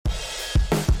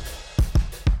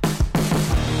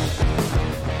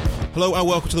Hello and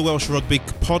welcome to the Welsh Rugby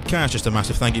podcast. Just a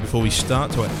massive thank you before we start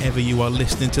to wherever you are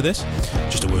listening to this.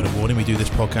 Just a word of warning, we do this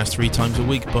podcast 3 times a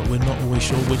week, but we're not always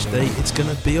sure which day it's going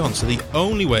to be on. So the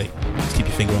only way to keep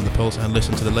your finger on the pulse and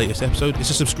listen to the latest episode is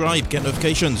to subscribe, get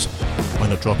notifications. Why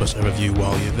not drop us a review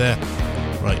while you're there?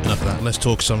 Right, enough of that. Let's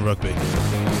talk some rugby.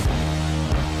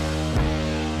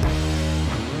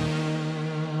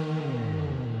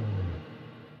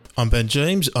 I'm Ben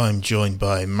James. I'm joined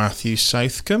by Matthew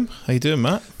Southcombe. How you doing,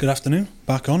 Matt? Good afternoon.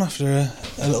 Back on after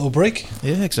a little break.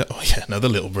 Yeah, exactly. Oh, yeah, another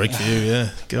little break for you. Yeah,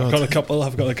 God. I've got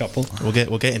a couple. We'll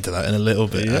get into that in a little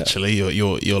bit. Yeah. Actually,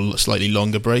 your slightly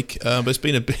longer break, but it's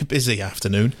been a bit busy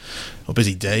afternoon or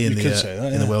busy day in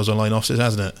the Wales Online offices,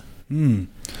 hasn't it?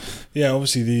 Yeah,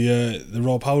 obviously the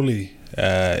Rob Howley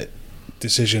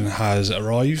decision has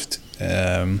arrived.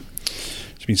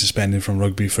 He's been suspended from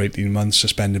rugby for 18 months,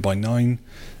 suspended by 9.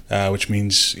 Which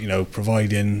means,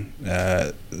 providing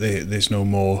there's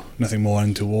nothing more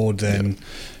untoward, then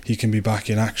he can be back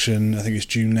in action. I think it's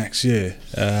June next year.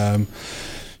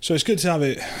 So it's good to have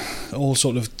it all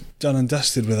sort of done and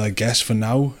dusted with, I guess, for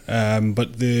now.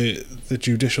 But the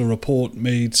judicial report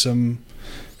made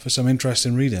for some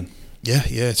interesting reading. Yeah,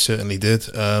 it certainly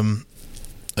did. I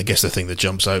guess the thing that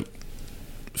jumps out,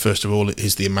 first of all,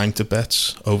 is the amount of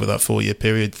bets over that 4-year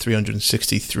period.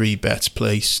 363 bets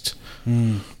placed.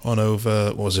 On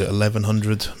over,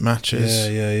 1,100 matches?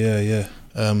 Yeah.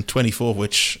 24 of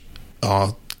which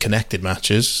are connected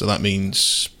matches, so that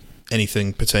means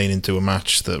anything pertaining to a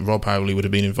match that Rob Howley would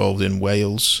have been involved in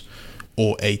Wales,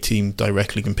 or a team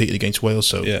directly competed against Wales.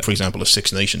 So, for example, a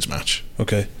Six Nations match.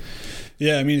 Okay.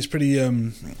 Yeah, I mean it's pretty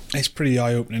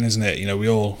eye-opening, isn't it?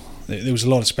 There was a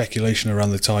lot of speculation around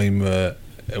the time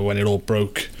when it all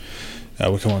broke.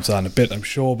 We'll come on to that in a bit, I'm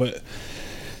sure, but.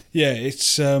 Yeah,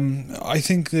 it's. I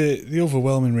think the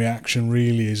overwhelming reaction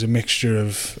really is a mixture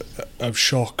of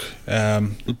shock, a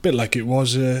bit like it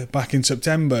was back in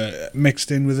September,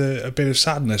 mixed in with a bit of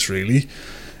sadness. Really,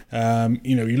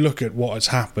 you look at what has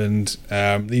happened.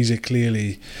 These are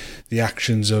clearly the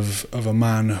actions of a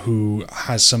man who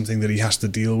has something that he has to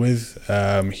deal with.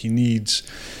 He needs.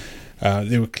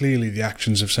 They were clearly the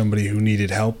actions of somebody who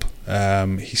needed help.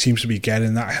 He seems to be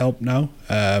getting that help now.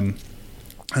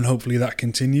 And hopefully that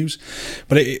continues.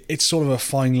 But it's sort of a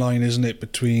fine line, isn't it,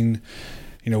 between,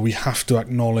 we have to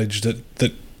acknowledge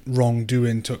that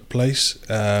wrongdoing took place,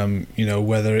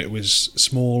 whether it was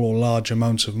small or large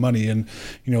amounts of money. And,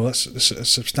 that's a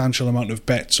substantial amount of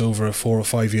bets over a 4 or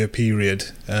 5 year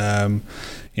period. That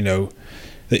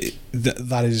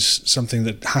is something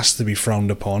that has to be frowned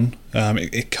upon.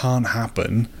 It can't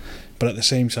happen. But at the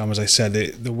same time, as I said,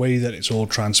 the way that it's all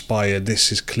transpired,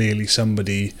 this is clearly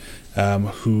somebody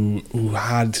who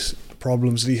had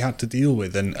problems that he had to deal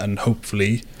with, and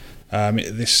hopefully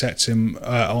this sets him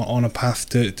on a path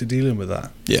to dealing with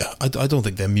that. Yeah, I don't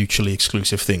think they're mutually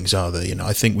exclusive things, are they?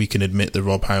 I think we can admit that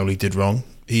Rob Howley did wrong.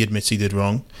 He admits he did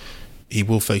wrong. He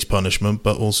will face punishment,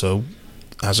 but also,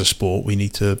 as a sport, we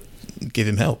need to give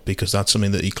him help because that's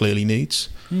something that he clearly needs.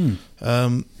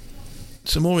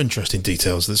 Some more interesting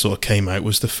details that sort of came out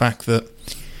was the fact that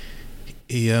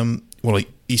he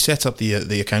set up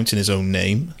the account in his own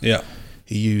name. Yeah.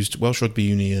 He used Welsh Rugby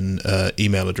Union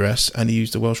email address, and he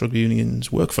used the Welsh Rugby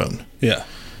Union's work phone. Yeah.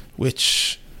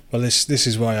 Which... Well, this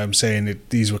is why I'm saying that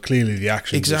these were clearly the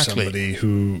actions of somebody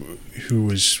who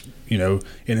was, in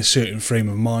a certain frame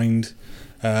of mind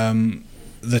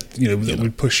that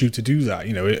would push you to do that.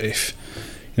 If...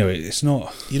 it's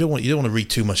not. You don't want to read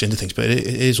too much into things, but it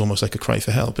is almost like a cry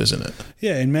for help, isn't it?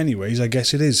 Yeah, in many ways, I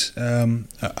guess it is. And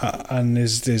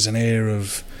there's an air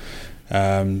of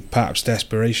perhaps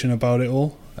desperation about it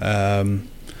all.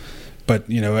 But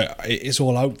it's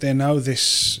all out there now.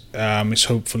 This is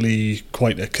hopefully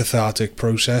quite a cathartic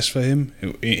process for him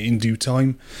in due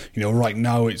time. Right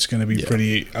now it's going to be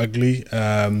pretty ugly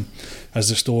as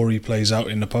the story plays out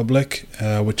in the public,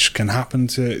 which can happen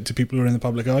to people who are in the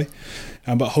public eye.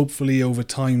 But hopefully over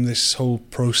time this whole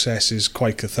process is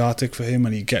quite cathartic for him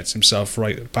and he gets himself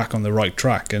right back on the right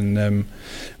track. And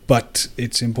but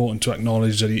it's important to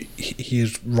acknowledge that he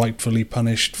is rightfully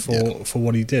punished for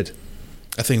what he did.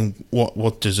 I think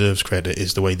what deserves credit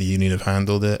is the way the union have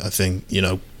handled it. I think,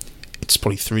 it's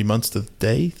probably 3 months to the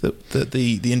day that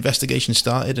the investigation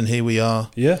started, and here we are.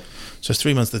 Yeah. So it's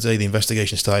 3 months to the day the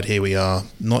investigation started, here we are.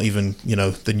 Not even,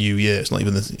 the new year. It's not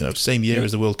even the same year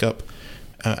as the World Cup,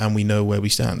 and we know where we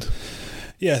stand.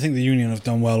 Yeah, I think the union have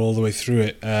done well all the way through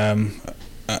it.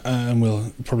 And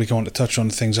we'll probably go on to touch on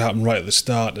things that happened right at the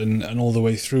start and all the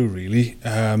way through, really.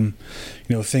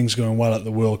 Things going well at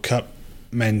the World Cup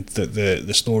meant that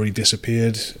the story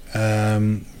disappeared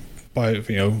by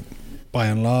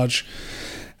and large.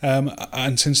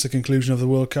 And since the conclusion of the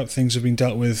World Cup, things have been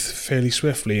dealt with fairly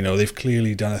swiftly. You know, they've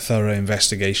clearly done a thorough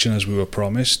investigation, as we were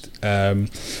promised.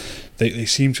 They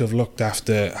seem to have looked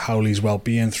after Howley's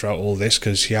well-being throughout all this,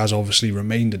 because he has obviously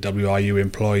remained a WRU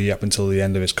employee up until the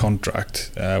end of his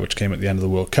contract, which came at the end of the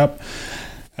World Cup.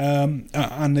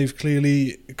 And they've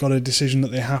clearly got a decision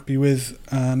that they're happy with,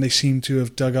 and they seem to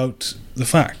have dug out the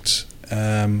facts.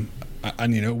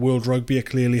 And, you know, World Rugby are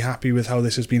clearly happy with how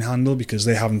this has been handled, because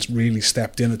they haven't really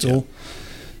stepped in at all.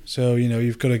 So, you know,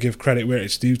 you've got to give credit where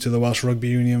it's due to the Welsh Rugby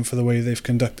Union for the way they've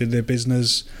conducted their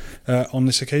business on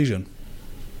this occasion.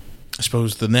 I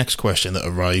suppose the next question that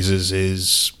arises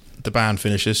is, the ban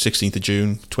finishes 16th of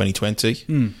June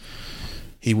 2020.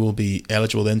 He will be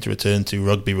eligible then to return to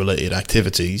rugby-related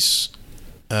activities.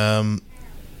 The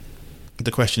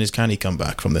question is, can he come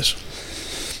back from this?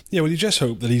 Yeah, well, you just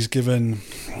hope that he's given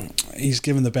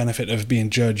the benefit of being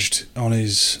judged on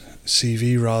his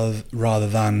CV rather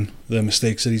than the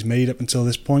mistakes that he's made up until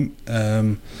this point.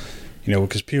 You know,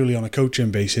 because purely on a coaching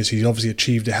basis, he's obviously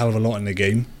achieved a hell of a lot in the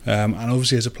game, and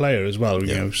obviously as a player as well.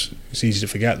 You know, it's easy to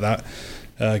forget that,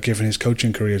 given his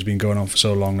coaching career has been going on for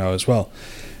so long now as well.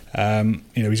 You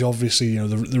know, he's obviously, you know,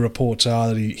 the reports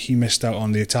are that he missed out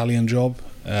on the Italian job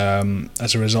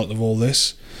as a result of all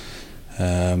this.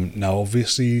 Now,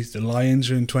 obviously, the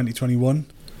Lions are in 2021.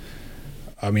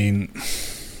 I mean,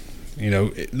 you know,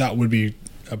 that would be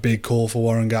a big call for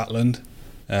Warren Gatland.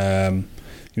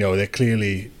 You know, they're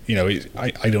clearly, you know,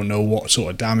 I don't know what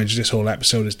sort of damage this whole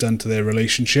episode has done to their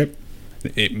relationship.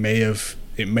 It may have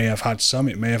had some,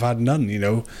 it may have had none. You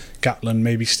know, Gatland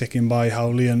may be sticking by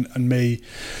Howley and may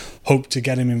hope to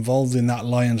get him involved in that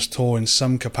Lions tour in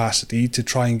some capacity to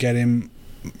try and get him,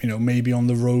 you know, maybe on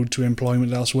the road to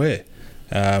employment elsewhere.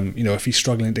 You know, if he's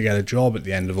struggling to get a job at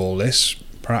the end of all this,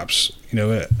 perhaps, you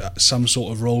know, some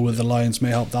sort of role with the Lions may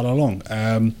help that along.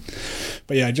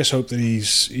 But yeah, I just hope that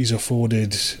he's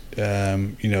afforded,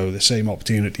 you know, the same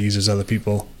opportunities as other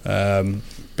people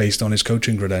based on his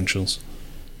coaching credentials.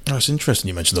 Oh, it's interesting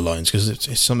you mentioned the Lions, because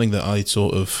it's something that I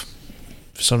sort of,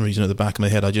 for some reason at the back of my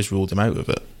head, I just ruled him out of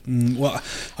it. Well,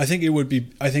 I think it would be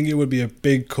a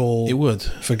big call. It would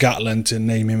for Gatland to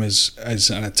name him as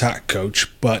an attack coach,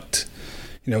 but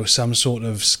you know, some sort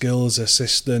of skills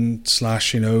assistant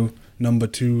 / you know, number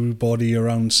 2 body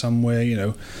around somewhere. You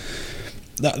know,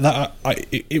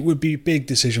 it would be a big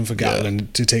decision for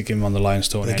Gatland to take him on the Lions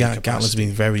tour. Gatland's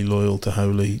been very loyal to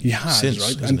Howley. He has, since,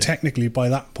 right? And technically, by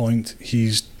that point,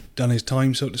 he's done his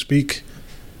time, so to speak.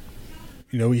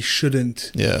 You know, he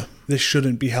shouldn't. Yeah. This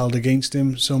shouldn't be held against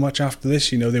him so much after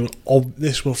this. You know,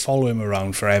 this will follow him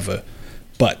around forever,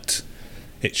 but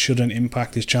it shouldn't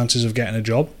impact his chances of getting a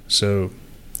job. So,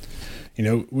 you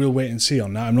know, we'll wait and see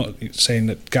on that. I'm not saying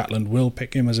that Gatland will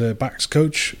pick him as a backs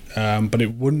coach, but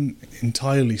it wouldn't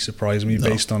entirely surprise me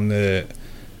based on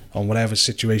whatever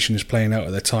situation is playing out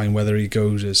at the time, whether he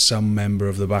goes as some member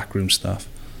of the backroom staff.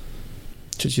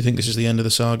 Do you think this is the end of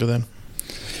the saga then?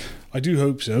 I do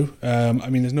hope so. I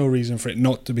mean, there's no reason for it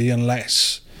not to be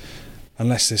unless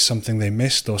there's something they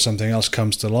missed or something else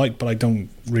comes to light, but I don't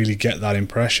really get that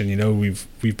impression. You know, we've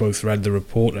both read the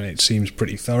report and it seems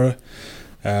pretty thorough.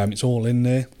 It's all in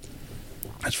there.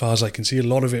 As far as I can see, a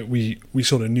lot of it we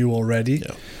sort of knew already.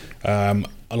 Yeah.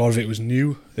 A lot of it was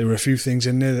new. There were a few things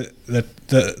in there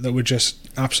that were just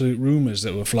absolute rumours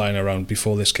that were flying around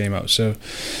before this came out. So,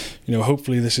 you know,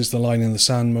 hopefully this is the line in the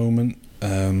sand moment.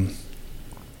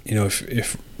 You know,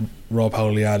 if Rob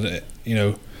Howley had, you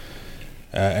know,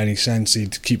 any sense,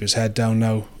 he'd keep his head down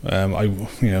now. You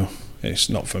know, it's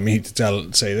not for me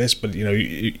to say this, but you know,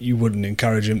 you wouldn't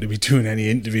encourage him to be doing any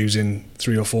interviews in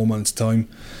 3 or 4 months' time.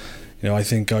 You know, I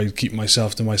think I'd keep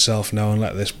myself to myself now and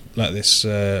let this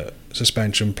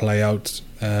suspension play out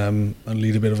and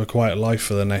lead a bit of a quiet life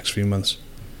for the next few months.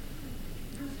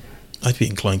 I'd be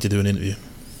inclined to do an interview.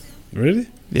 Really?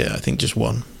 Yeah, I think just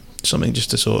one. Something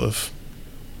just to sort of...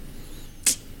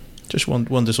 Just one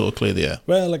to sort of clear the air.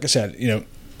 Well, like I said, you know,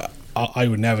 I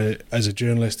would never, as a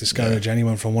journalist, discourage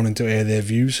anyone from wanting to air their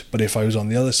views. But if I was on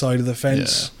the other side of the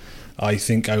fence, I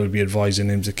think I would be advising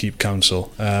him to keep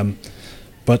counsel.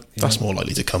 But that's more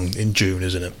likely to come in June,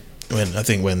 isn't it?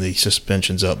 When the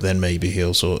suspension's up, then maybe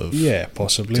he'll sort of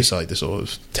possibly decide to sort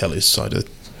of tell his side of.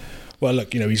 Well,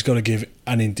 look, you know, he's got to give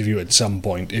an interview at some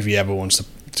point if he ever wants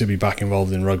to be back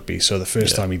involved in rugby. So the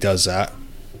first time he does that,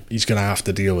 he's going to have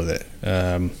to deal with it.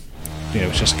 You know,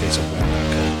 it's just a case of when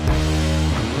that comes.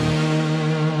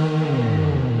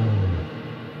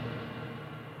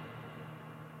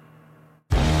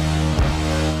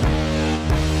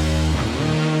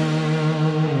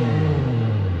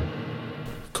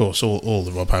 Of course, all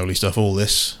the Rob Howley stuff, all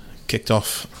this kicked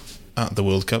off at the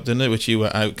World Cup, didn't it? Which you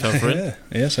were out covering. Yeah.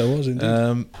 Yes, I was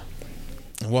indeed.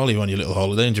 While you were on your little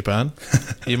holiday in Japan,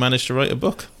 you managed to write a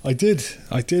book. I did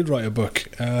write a book.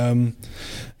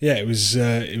 It was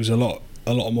a lot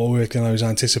more work than I was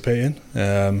anticipating.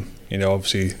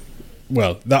 Obviously,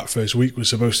 well, that first week was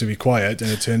supposed to be quiet,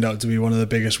 and it turned out to be one of the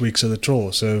biggest weeks of the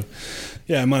tour. So,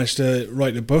 yeah, I managed to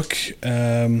write a book,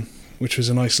 which was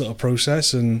a nice little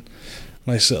process and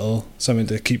nice little something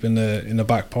to keep in the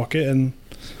back pocket. And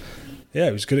yeah,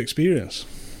 it was a good experience.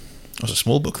 It was a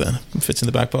small book then. It fits in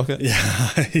the back pocket.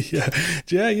 Yeah.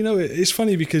 It's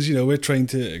funny because we're trained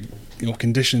to,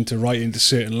 conditioned to write into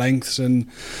certain lengths, and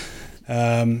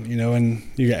and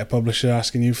you get a publisher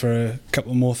asking you for a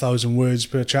couple more 1,000 words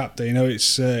per chapter.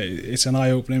 It's an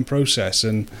eye-opening process,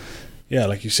 and yeah,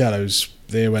 like you said, I was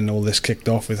there when all this kicked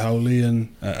off with Howley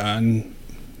and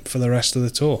for the rest of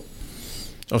the tour.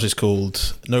 Obviously, it's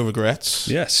called No Regrets.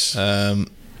 Yes.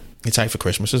 It's out for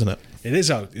Christmas, isn't it? It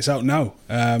is out. It's out now.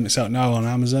 It's out now on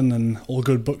Amazon and all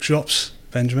good bookshops,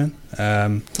 Benjamin.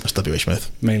 That's W.H.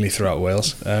 Smith. Mainly throughout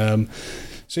Wales.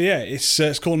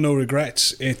 It's called No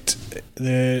Regrets.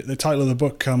 The title of the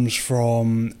book comes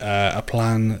from a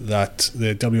plan that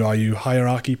the WRU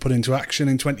hierarchy put into action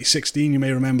in 2016. You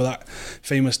may remember that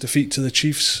famous defeat to the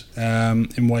Chiefs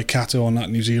in Waikato on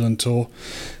that New Zealand tour.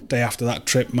 Day after that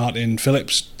trip, Martin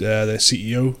Phillips, the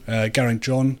CEO, Geraint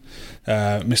John,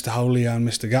 Mr. Howley and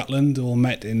Mr. Gatland all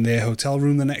met in their hotel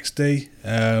room the next day,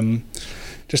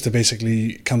 just to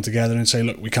basically come together and say,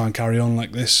 look, we can't carry on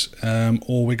like this,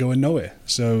 or we're going nowhere.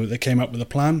 So they came up with a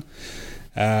plan.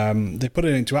 They put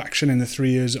it into action in the 3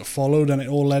 years that followed, and it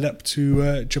all led up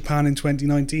to Japan in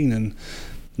 2019. And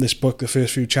this book, the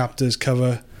first few chapters,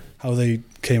 cover how they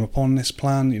came upon this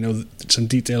plan, some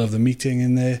detail of the meeting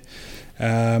in there,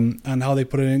 and how they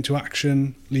put it into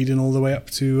action, leading all the way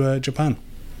up to Japan.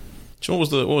 So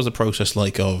what was the process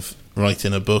like of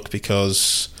writing a book?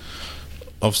 Because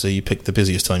obviously you picked the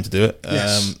busiest time to do it.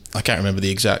 Yes. I can't remember the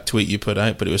exact tweet you put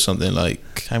out, but it was something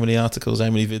like how many articles,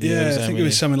 how many videos? Yeah, I think it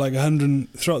was something like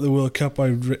 100. Throughout the World Cup,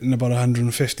 I've written about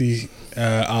 150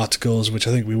 articles, which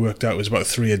I think we worked out was about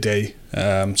 3 a day.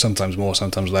 Sometimes more,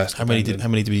 sometimes less. How many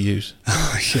did we use?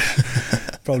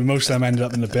 Probably most of them ended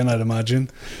up in the bin, I'd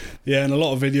imagine. Yeah, and a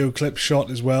lot of video clips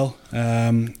shot as well,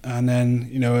 and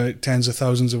then tens of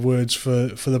thousands of words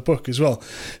for the book as well.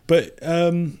 But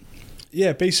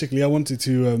basically I wanted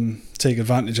to take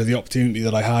advantage of the opportunity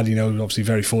that I had. Obviously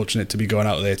very fortunate to be going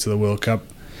out there to the World Cup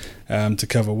to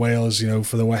cover Wales,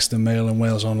 for the Western Mail and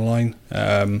Wales Online.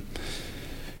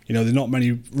 There's not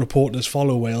many reporters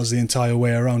follow Wales the entire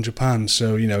way around Japan,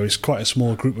 so it's quite a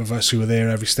small group of us who are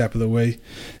there every step of the way,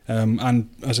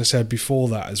 and as I said before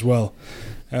that as well.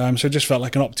 So it just felt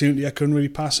like an opportunity I couldn't really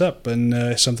pass up,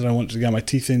 and something I wanted to get my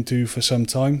teeth into for some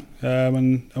time,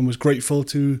 and was grateful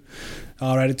to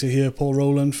our editor here, Paul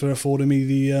Rowland, for affording me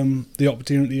the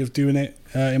opportunity of doing it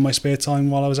in my spare time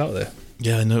while I was out there.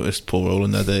 Yeah, I noticed Paul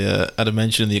Rowland had a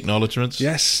mention in the acknowledgements.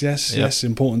 Yes.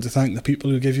 Important to thank the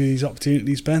people who give you these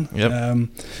opportunities, Ben. Yep.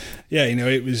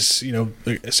 It was,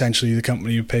 essentially the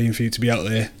company who paying for you to be out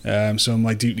there. So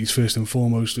my duties first and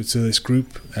foremost were to this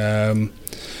group.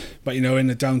 But, in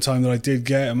the downtime that I did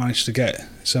get, I managed to get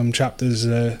some chapters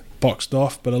boxed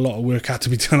off, but a lot of work had to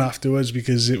be done afterwards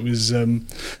because it was there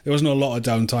wasn't a lot of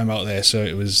downtime out there. So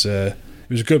it was a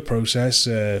good process,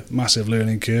 massive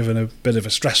learning curve, and a bit of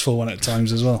a stressful one at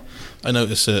times as well. I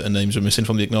noticed certain names were missing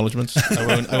from the acknowledgements. I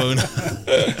won't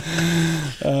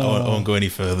go any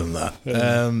further than that.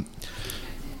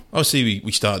 Obviously,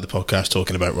 we started the podcast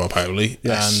talking about Rob Howley,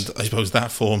 yes. And I suppose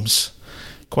that forms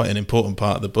quite an important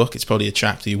part of the book. It's probably a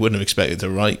chapter you wouldn't have expected to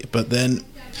write, but then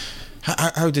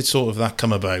how did sort of that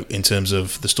come about in terms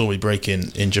of the story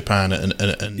breaking in Japan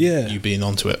and you being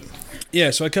onto it?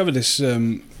 Yeah, so I covered this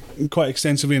quite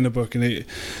extensively in the book, and I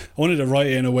wanted to write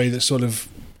it in a way that sort of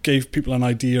gave people an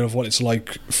idea of what it's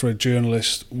like for a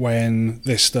journalist when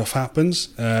this stuff happens.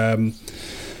 We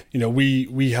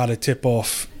had a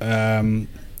tip-off.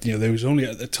 There was only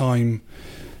at the time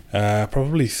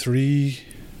probably three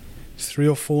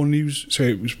or four news. So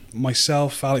it was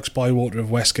myself, Alex Bywater of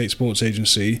Westgate Sports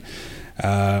Agency,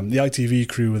 the ITV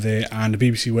crew were there, and the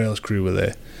BBC Wales crew were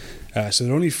there. So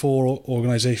there were only 4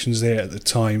 organisations there at the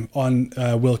time. On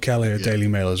Will Kelly of Daily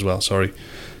Mail as well. Sorry,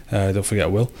 don't forget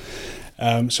Will.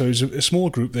 So it was a small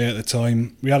group there at the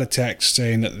time. We had a text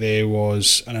saying that there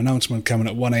was an announcement coming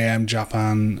at 1 a.m.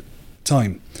 Japan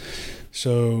time.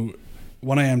 So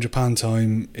 1 a.m. Japan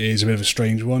time is a bit of a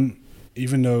strange one.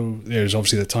 Even though there's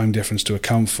obviously the time difference to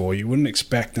account for, you wouldn't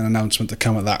expect an announcement to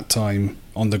come at that time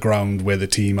on the ground where the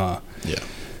team are. Yeah.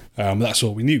 That's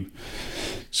all we knew.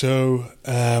 So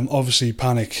obviously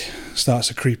panic starts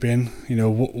to creep in. You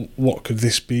know, what could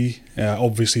this be?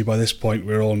 Obviously by this point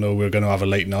we all know we're going to have a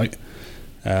late night.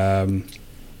 So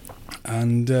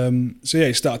yeah,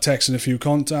 you start texting a few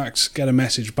contacts, get a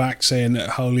message back saying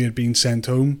that Howley had been sent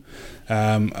home,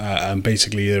 and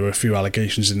basically there were a few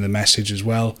allegations in the message as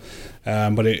well,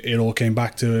 but it all came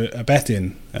back to a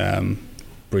betting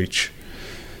breach.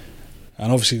 And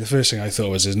obviously the first thing I thought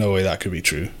was, there's no way that could be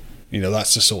true. You know,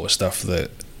 that's the sort of stuff that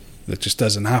just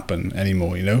doesn't happen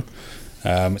anymore, you know.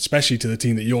 Especially to the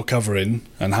team that you're covering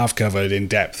and have covered in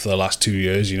depth for the last 2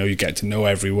 years. You know, you get to know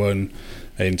everyone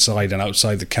inside and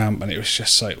outside the camp, and it was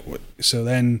just like, so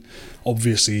then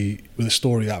obviously with a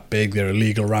story that big there are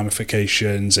legal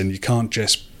ramifications, and you can't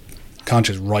just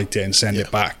write it and send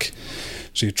it back.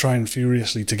 So you're trying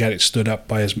furiously to get it stood up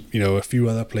by, as you know, a few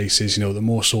other places. You know, the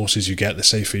more sources you get, the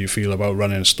safer you feel about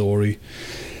running a story.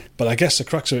 But I guess the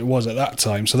crux of it was at that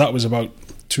time, so that was about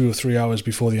 2 or 3 hours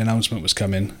before the announcement was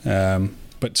coming,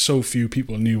 but so few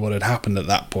people knew what had happened at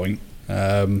that point,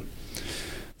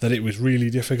 that it was really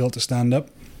difficult to stand up.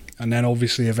 And then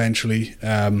obviously eventually,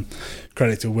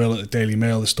 credit to Will at the Daily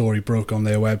Mail, the story broke on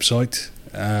their website,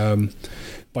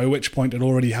 by which point I'd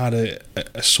already had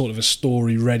a sort of a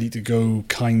story ready to go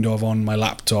kind of on my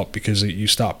laptop, because you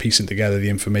start piecing together the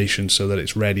information so that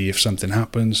it's ready if something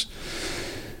happens.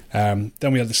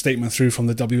 Then we had the statement through from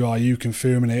the WRU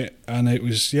confirming it, and it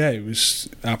was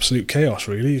absolute chaos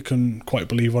really. You couldn't quite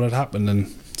believe what had happened, and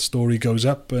the story goes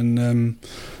up, and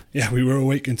we were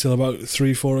awake until about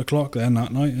 3-4 o'clock then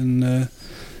that night, and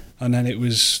then it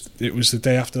was the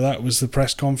day after that was the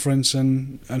press conference,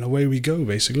 and away we go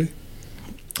basically.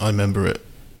 I remember it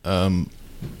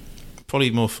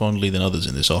probably more fondly than others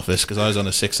in this office, because I was on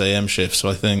a 6 a.m. shift, so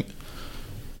I think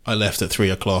I left at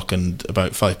 3 o'clock, and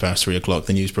about 3 o'clock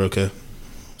the news broke.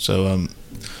 So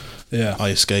I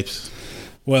escaped.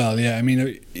 Well, yeah, I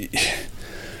mean,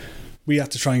 we had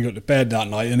to try and go to bed that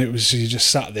night, and it was, you just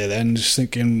sat there then just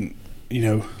thinking, you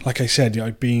know, like I said,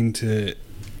 I'd been to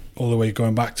all the way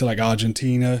going back to like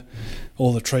Argentina,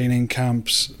 all the training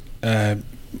camps,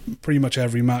 pretty much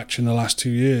every match in the last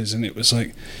 2 years, and it was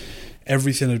like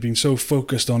everything had been so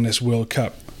focused on this World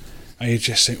Cup. I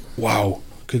just think, wow,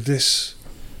 could this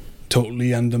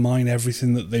totally undermine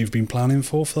everything that they've been planning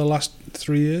for the last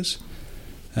 3 years?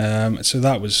 So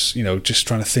that was, you know, just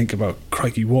trying to think about,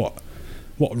 crikey, what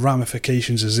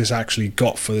ramifications has this actually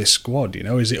got for this squad? You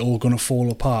know, is it all going to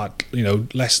fall apart, you know,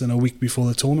 less than a week before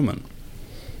the tournament?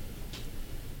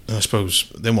 I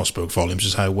suppose then what spoke volumes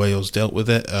is how Wales dealt with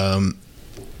it.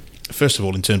 First of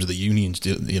all, in terms of the unions,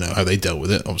 you know, how they dealt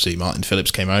with it. Obviously, Martin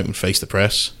Phillips came out and faced the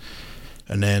press,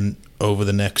 and then over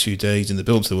the next few days in the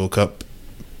build to the World Cup,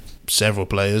 several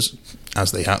players,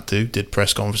 as they had to, did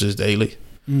press conferences daily,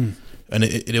 and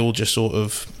it all just sort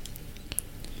of,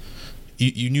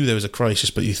 you knew there was a crisis,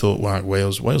 but you thought, wow,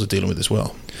 Wales are dealing with this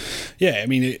well. Yeah, I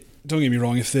mean, don't get me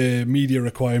wrong, if the media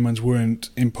requirements weren't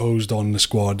imposed on the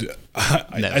squad,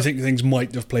 I think things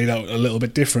might have played out a little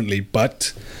bit differently.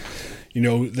 But you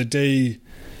know, the day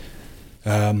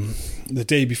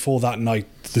before that night,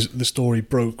 the story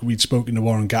broke. We'd spoken to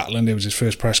Warren Gatland. It was his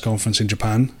first press conference in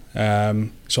Japan.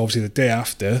 So obviously the day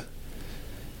after,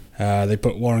 they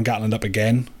put Warren Gatland up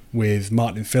again with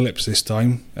Martin Phillips this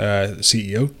time, the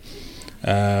CEO,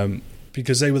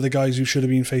 because they were the guys who should have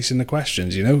been facing the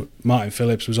questions. You know, Martin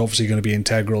Phillips was obviously going to be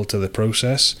integral to the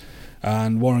process,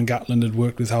 and Warren Gatland had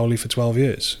worked with Howley for 12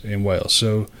 years in Wales.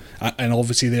 So, and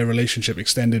obviously their relationship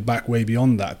extended back way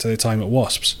beyond that to their time at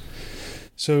Wasps.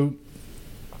 So,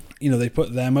 you know, they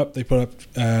put them up. They put up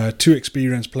two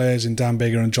experienced players in Dan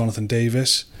Bigger and Jonathan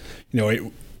Davis. You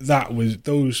know,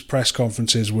 those press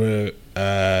conferences were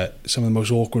some of the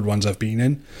most awkward ones I've been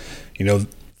in. You know,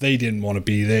 they didn't want to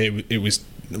be there. It was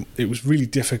really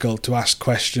difficult to ask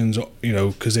questions, you know,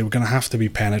 because they were going to have to be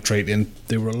penetrating.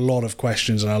 There were a lot of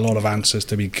questions and a lot of answers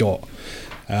to be got.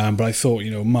 But I thought,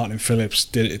 you know, Martin Phillips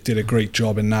did a great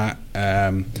job in that.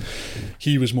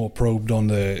 He was more probed on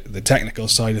the technical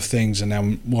side of things, and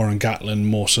then Warren Gatland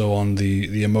more so on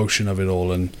the emotion of it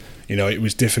all. And, you know, it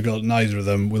was difficult. Neither of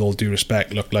them, with all due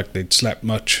respect, looked like they'd slept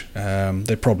much.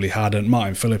 They probably hadn't.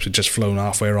 Martin Phillips had just flown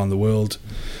halfway around the world.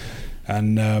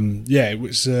 And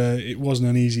it wasn't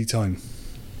an easy time.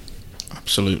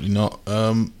 Absolutely not.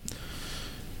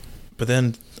 But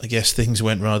then I guess things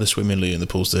went rather swimmingly in the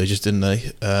pool stages, didn't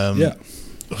they?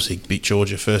 Obviously beat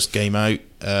Georgia first game out.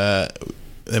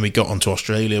 Then we got on to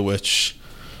Australia, which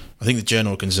I think the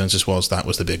general consensus was that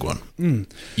was the big one.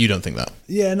 You don't think that?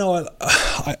 Yeah, no.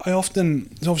 I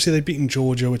often, obviously they'd beaten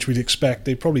Georgia, which we'd expect.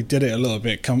 They probably did it a little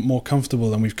bit more comfortable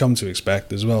than we've come to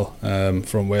expect as well,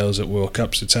 from Wales at World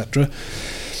Cups, etc.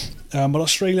 But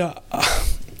Australia,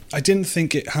 I didn't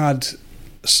think it had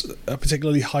a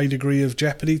particularly high degree of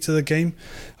jeopardy to the game.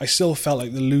 I still felt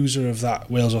like the loser of that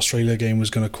Wales-Australia game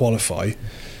was going to qualify,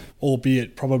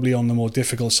 albeit probably on the more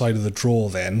difficult side of the draw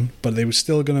then, but they were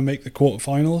still going to make the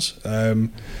quarterfinals.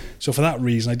 So for that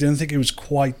reason, I didn't think it was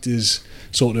quite as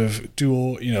sort of do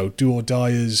or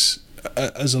die as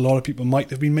a lot of people might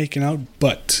have been making out.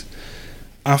 But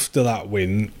after that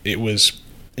win, it was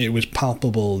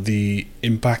palpable, the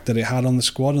impact that it had on the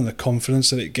squad and the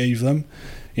confidence that it gave them.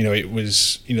 It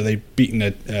was, they'd beaten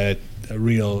a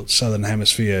real Southern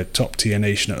Hemisphere top tier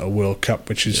nation at a World Cup,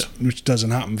 which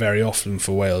doesn't happen very often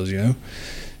for Wales,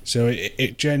 So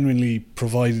it genuinely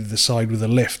provided the side with a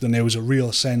lift, and there was a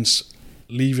real sense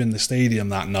leaving the stadium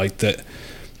that night that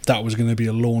was going to be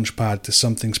a launch pad to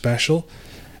something special.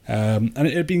 And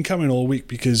it had been coming all week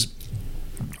because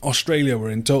Australia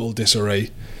were in total disarray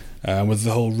with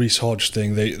the whole Reece Hodge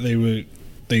thing.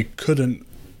 They couldn't.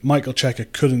 Michael Cheika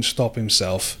couldn't stop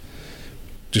himself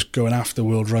just going after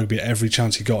World Rugby at every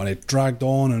chance he got, and it dragged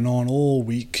on and on all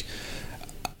week.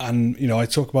 And I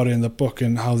talk about it in the book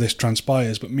and how this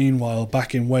transpires, but meanwhile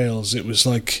back in Wales it was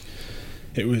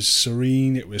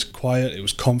serene, it was quiet, it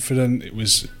was confident,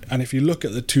 and if you look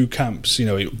at the two camps,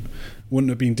 it wouldn't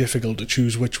have been difficult to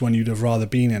choose which one you'd have rather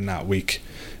been in that week.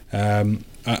 And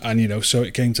so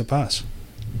it came to pass.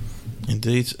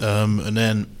 Indeed. And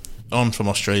then on from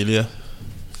Australia,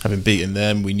 having beaten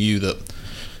them, we knew that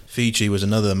Fiji was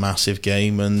another massive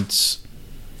game, and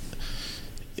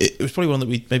it was probably one that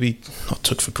we maybe not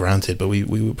took for granted, but we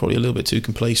were probably a little bit too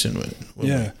complacent with.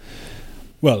 Yeah.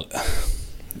 Well,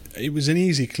 it was an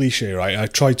easy cliche, right? I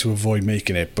tried to avoid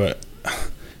making it, but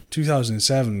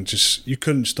 2007, you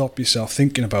couldn't stop yourself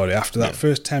thinking about it. After that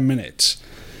first 10 minutes,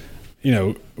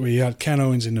 we had Ken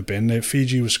Owens in the bin,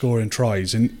 Fiji was scoring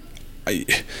tries, and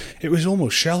it was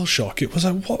almost shell shock. It was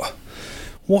like,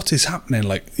 what is happening?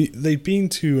 Like, they'd been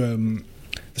to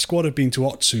the squad had been to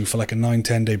Otsu for like a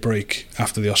 9-10 day break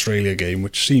after the Australia game,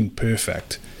 which seemed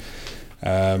perfect.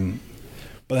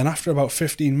 But then after about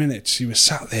 15 minutes, he was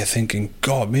sat there thinking,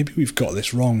 God, maybe we've got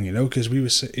this wrong, because we were,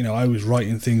 I was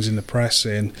writing things in the press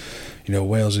saying,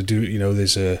 Wales are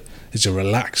there's a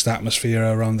relaxed atmosphere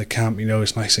around the camp,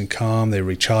 it's nice and calm, they're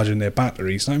recharging their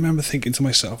batteries. And I remember thinking to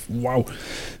myself, wow,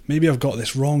 maybe I've got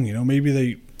this wrong,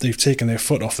 maybe they've taken their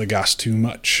foot off the gas too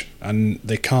much and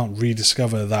they can't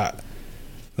rediscover that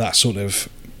sort of,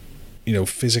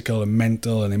 physical and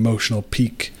mental and emotional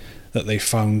peak that they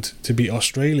found to beat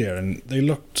Australia. And they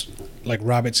looked like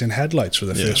rabbits in headlights for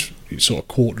the first sort of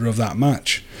quarter of that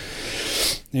match.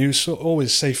 He was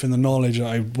always safe in the knowledge that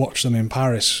I watched them in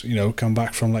Paris, come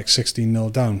back from like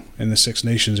 16-0 down in the Six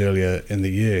Nations earlier in the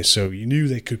year. So you knew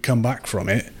they could come back from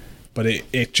it, but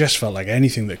it just felt like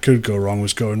anything that could go wrong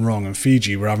was going wrong, and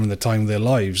Fiji were having the time of their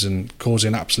lives and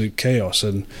causing absolute chaos.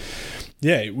 And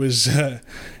yeah, it was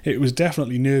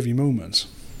definitely nervy moments.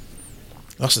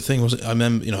 That's the thing, wasn't it? I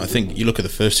remember, I think you look at the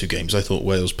first two games, I thought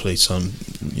Wales played some,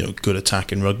 good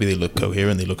attacking rugby. They looked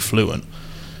coherent, they looked fluent.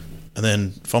 And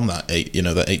then from that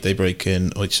 8-day break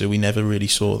in, so we never really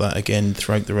saw that again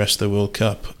throughout the rest of the World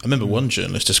Cup. I remember one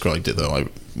journalist described it, though,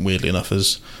 weirdly enough,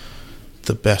 as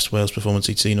the best Wales performance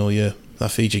he'd seen all year, that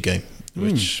Fiji game,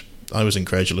 which I was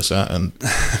incredulous at, and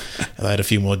I had a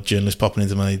few more journalists popping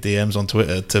into my DMs on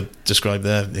Twitter to describe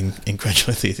their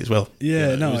incredulity as well.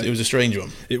 Yeah, it was a strange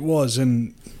one. It was,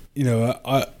 and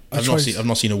I've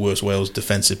not seen a worse Wales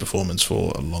defensive performance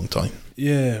for a long time.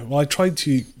 Yeah, well, I tried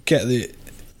to get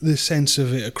the sense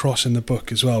of it across in the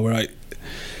book as well, where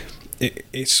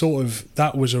it's sort of,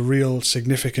 that was a real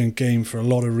significant game for a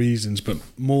lot of reasons, but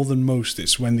more than most,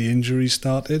 it's when the injuries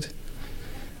started.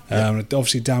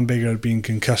 Obviously Dan Biggar had been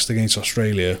concussed against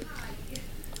Australia,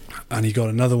 and he got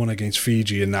another one against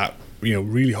Fiji in that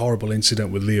really horrible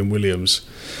incident with Liam Williams.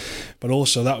 But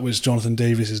also that was Jonathan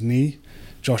Davis's knee.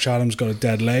 Josh Adams got a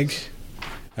dead leg.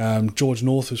 George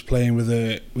North was playing with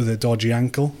a dodgy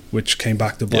ankle, which came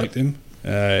back to bite him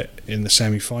in the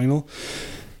semi-final.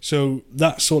 So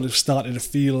that sort of started to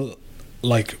feel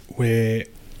like where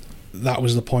that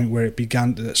was the point where it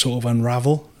began to sort of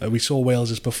unravel. We saw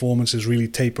Wales's performances really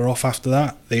taper off after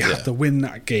that. They had to win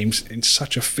that game in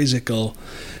such a physical,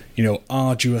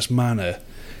 arduous manner.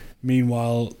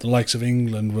 Meanwhile, the likes of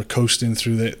England were coasting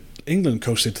through England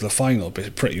coasted to the final,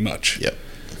 pretty much. Yep.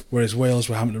 Whereas Wales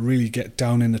were having to really get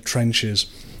down in the trenches.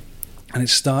 And it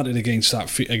started against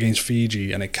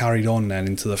Fiji, and it carried on then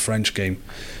into the French game.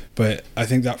 But I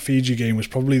think that Fiji game was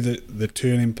probably the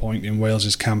turning point in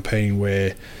Wales's campaign,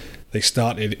 where they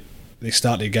started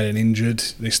getting injured.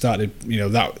 They started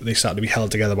to be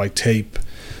held together by tape.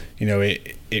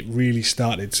 it really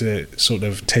started to sort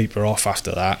of taper off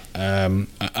after that, and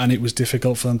it was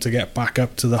difficult for them to get back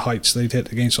up to the heights they'd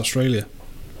hit against Australia.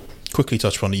 Quickly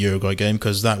touch upon the Uruguay game,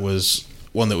 because that was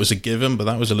one that was a given, but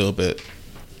that was a little bit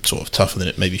sort of tougher than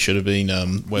it maybe should have been.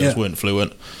 Wales weren't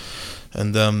fluent,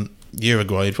 and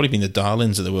Uruguay had probably been the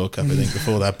darlings of the World Cup, I think.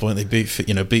 Before that point, they beat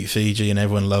Fiji, and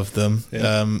everyone loved them.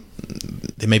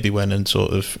 They maybe went and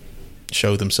sort of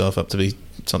showed themselves up to be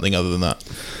something other than that.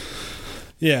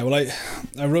 Yeah, well,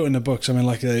 I wrote in the book something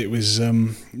like it was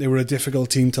they were a difficult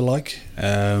team to like.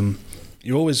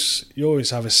 You always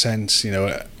have a sense,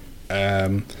 you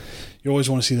always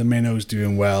want to see the minnows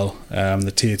doing well,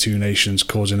 the tier 2 nations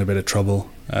causing a bit of trouble,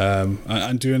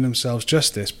 and doing themselves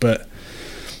justice. But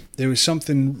there was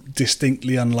something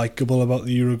distinctly unlikable about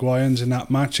the Uruguayans in that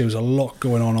match. There was a lot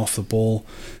going on off the ball.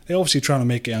 They obviously trying to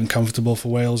make it uncomfortable for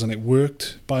Wales, and it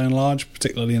worked by and large,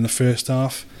 particularly in the first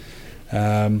half.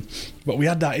 But we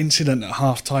had that incident at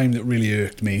half time that really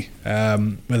irked me,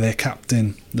 where their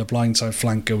captain, the blindside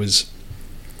flanker, was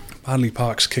Hadley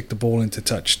Parkes kicked the ball into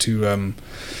touch to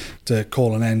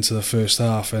call an end to the first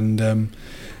half, and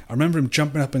I remember him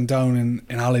jumping up and down in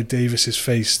Aled Davis's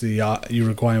face, the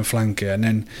Uruguayan flanker, and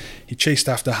then he chased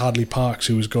after Hadley Parkes,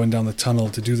 who was going down the tunnel,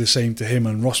 to do the same to him,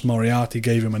 and Ross Moriarty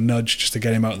gave him a nudge just to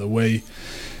get him out of the way.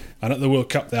 And at the World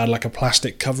Cup they had like a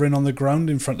plastic covering on the ground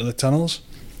in front of the tunnels,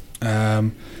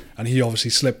 and he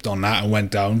obviously slipped on that and went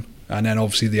down. And then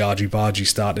obviously the argy-bargy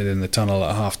started in the tunnel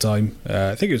at half time.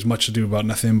 I think it was much ado about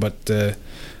nothing, but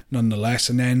nonetheless.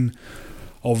 And then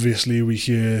obviously we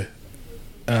hear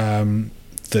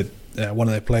that one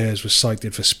of their players was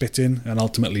cited for spitting and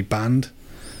ultimately banned.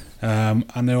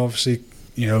 And they're obviously,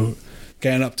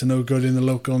 getting up to no good in the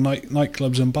local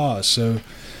nightclubs and bars. So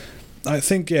I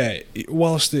think,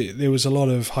 whilst there was a lot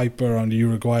of hype around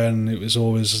Uruguayan, it was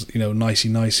always, nicey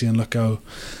and look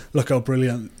how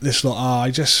brilliant this lot are.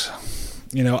 I just,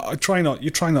 you try not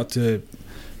to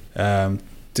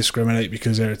discriminate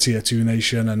because they're a tier 2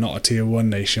 nation and not a tier 1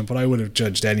 nation, but I would have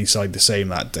judged any side the same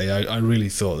that day. I really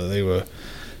thought that they were a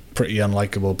pretty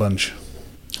unlikable bunch.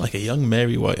 Like a young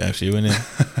Mary White, actually, wasn't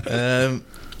it?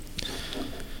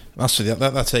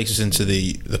 That takes us into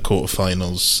the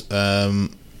quarterfinals.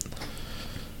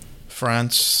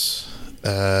 France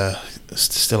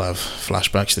still have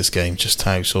flashbacks to this game, just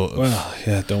how sort of... Well,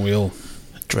 yeah, don't we all?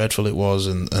 Dreadful it was,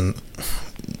 and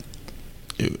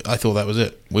I thought that was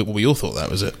it. We all thought that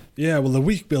was it. Yeah, well, the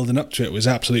week building up to it was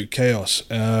absolute chaos.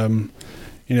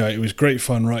 It was great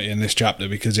fun writing this chapter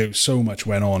because it was so much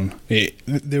went on.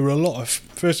 There were a lot of...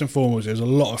 First and foremost, there was a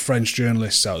lot of French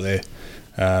journalists out there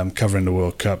covering the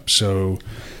World Cup, so...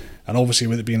 And obviously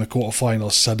with it being the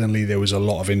quarterfinals, suddenly there was a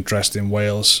lot of interest in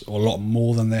Wales, or a lot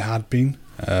more than there had been.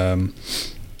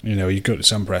 You go to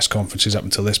some press conferences up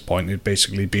until this point, it'd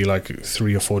basically be like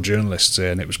 3 or 4 journalists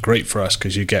there, and it was great for us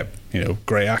because you get,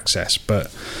 great access. But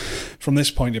from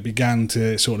this point, it began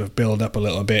to sort of build up a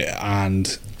little bit,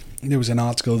 and there was an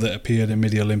article that appeared in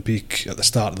Midi Olympique at the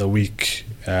start of the week,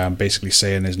 basically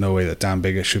saying there's no way that Dan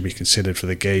Biggar should be considered for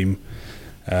the game.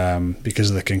 Because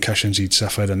of the concussions he'd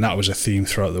suffered, and that was a theme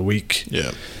throughout the week.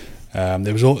 Yeah.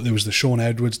 There was the Shaun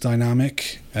Edwards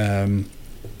dynamic,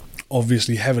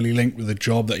 obviously heavily linked with the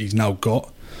job that he's now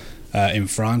got in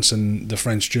France, and the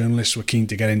French journalists were keen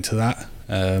to get into that.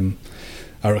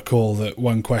 I recall that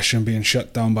one question being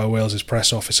shut down by Wales's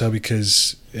press officer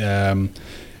because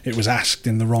it was asked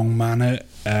in the wrong manner,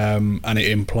 and it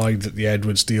implied that the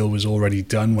Edwards deal was already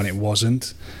done when it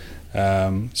wasn't.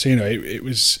 It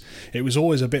was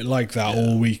always a bit like that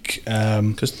all week.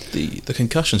 Because the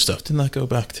concussion stuff, didn't that go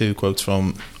back to quotes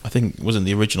from, I think, wasn't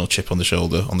the original chip on the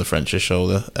shoulder, on the French's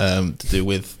shoulder, to do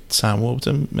with Sam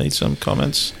Warburton made some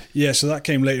comments? Yeah, so that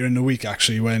came later in the week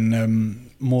actually, when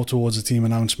more towards the team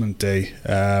announcement day,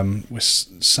 where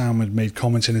Sam had made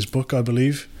comments in his book, I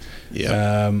believe.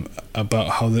 Yeah. About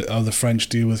how the French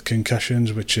deal with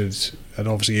concussions, which had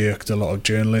obviously irked a lot of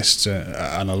journalists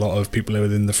and a lot of people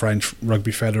within the French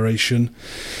Rugby Federation.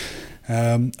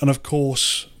 And of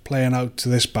course, playing out to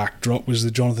this backdrop was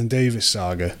the Jonathan Davis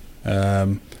saga.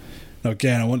 Now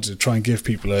again, I wanted to try and give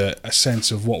people a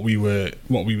sense of what we were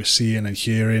seeing and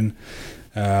hearing,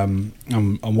 and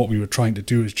what we were trying to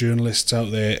do as journalists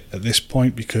out there at this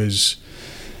point, because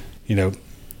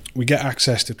we get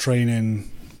access to training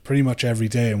pretty much every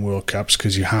day in World Cups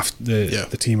because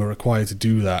the team are required to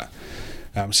do that.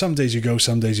 Some days you go,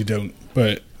 some days you don't.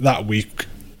 But that week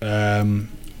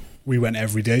we went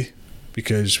every day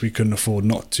because we couldn't afford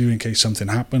not to in case something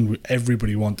happened.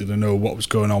 Everybody wanted to know what was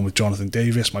going on with Jonathan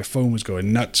Davis. My phone was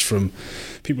going nuts from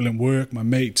people in work, my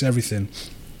mates, everything.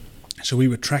 So we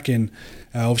were trekking.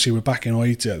 Obviously we're back in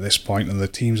Oita at this point, and the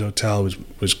team's hotel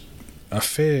was a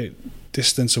fair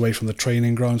distance away from the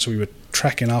training ground, so we were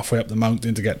trekking halfway up the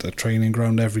mountain to get to the training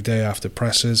ground every day after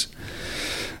presses.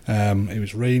 It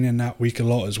was raining that week a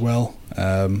lot as well,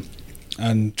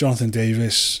 and Jonathan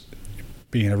Davis,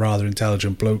 being a rather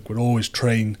intelligent bloke, would always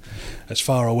train as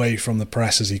far away from the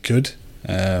press as he could.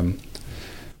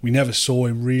 We never saw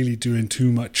him really doing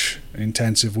too much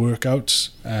intensive workouts,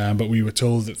 but we were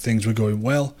told that things were going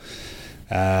well.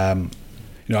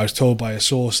 I was told by a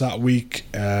source that week,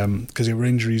 because there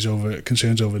were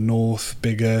concerns over North,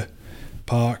 Bigger,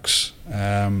 Parks,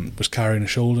 was carrying a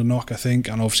shoulder knock, I think,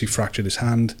 and obviously fractured his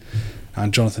hand,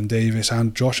 and Jonathan Davis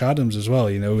and Josh Adams as well,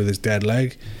 with his dead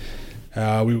leg.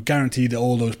 We were guaranteed that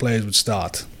all those players would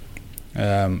start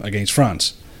against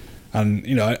France. And,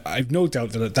 I've no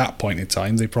doubt that at that point in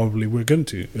time they probably were going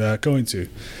to.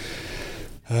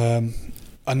 And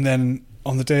then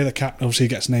on the day of the captain, obviously he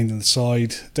gets named in the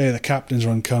side. Day of the captain's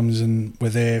run comes and we're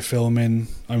there filming.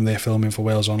 I'm there filming for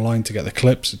Wales Online to get the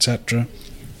clips, etc.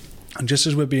 And just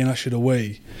as we're being ushered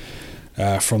away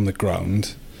from the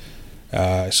ground,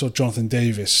 I saw Jonathan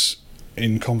Davis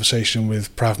in conversation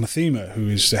with Prav Mathema, who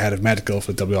is the head of medical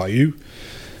for WRU.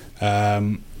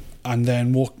 And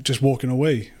then walking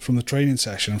away from the training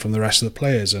session from the rest of the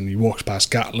players, and he walks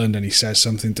past Gatland and he says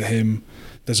something to him,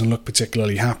 doesn't look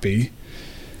particularly happy.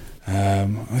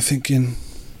 I'm thinking,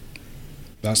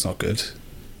 that's not good.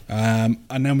 And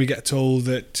then we get told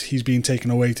that he's been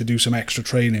taken away to do some extra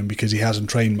training because he hasn't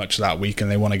trained much that week, and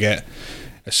they want to get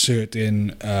a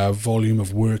certain volume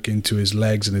of work into his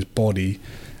legs and his body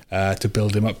to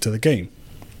build him up to the game,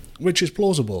 which is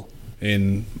plausible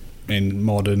in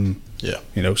modern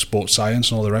sports science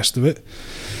and all the rest of it.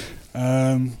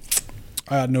 I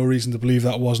had no reason to believe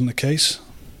that wasn't the case,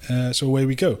 so away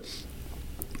we go.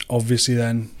 Obviously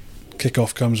then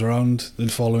kickoff comes around the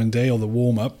following day, or the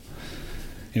warm-up.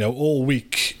 All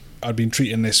week I'd been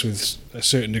treating this with a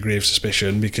certain degree of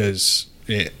suspicion because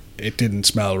it didn't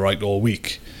smell right all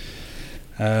week,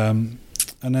 and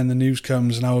then the news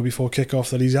comes an hour before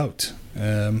kickoff that he's out.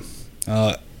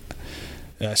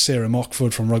 Sarah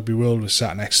Mockford from Rugby World was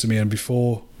sat next to me, and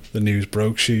before the news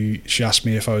broke, she asked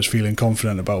me if I was feeling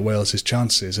confident about Wales's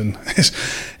chances, and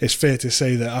it's fair to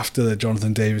say that after the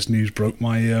Jonathan Davis news broke,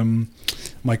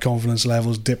 my confidence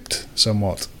levels dipped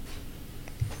somewhat.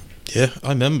 Yeah, I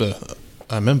remember that.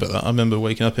 I remember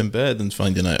waking up in bed and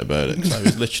finding out about it, because I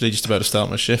was literally just about to start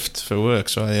my shift for work.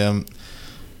 So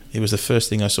it was the first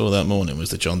thing I saw that morning was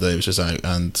that John Davis was out,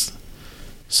 and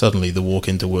suddenly the walk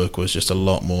into work was just a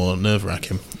lot more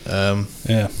nerve-wracking.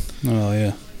 Yeah.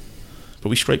 But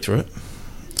we scraped through it.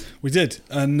 We did,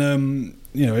 and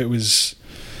it was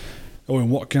Owen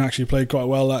Watkin actually played quite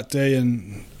well that day,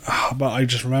 but I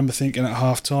just remember thinking at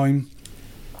half-time,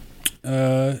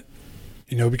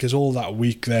 because all that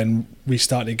week then we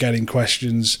started getting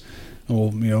questions,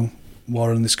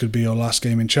 Warren, this could be your last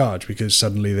game in charge, because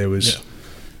suddenly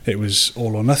it was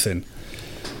all or nothing.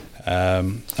 At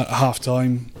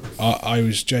half-time, I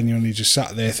was genuinely just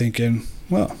sat there thinking,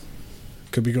 well,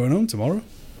 could be going home tomorrow.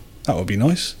 That would be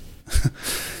nice.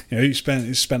 You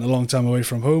spent a long time away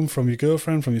from home, from your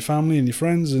girlfriend, from your family and your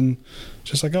friends, and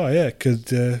just like,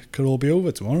 could all be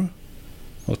over tomorrow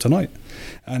or tonight.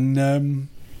 And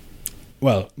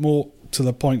more to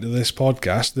the point of this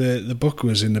podcast, the book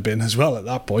was in the bin as well at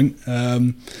that point.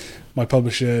 My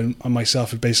publisher and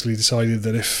myself had basically decided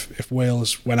that if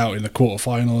Wales went out in the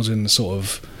quarterfinals in the sort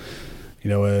of,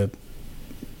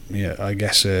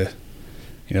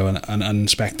 an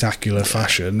unspectacular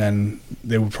fashion, then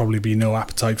there would probably be no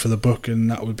appetite for the book,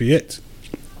 and that would be it.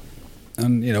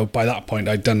 And by that point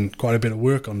I'd done quite a bit of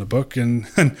work on the book, and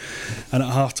at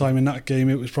half-time in that game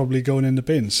it was probably going in the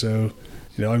bin. So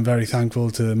I'm very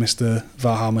thankful to Mr.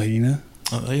 Vaha Mahina.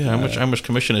 How much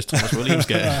commission is Thomas Williams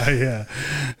getting? yeah,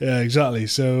 exactly.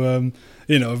 So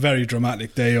a very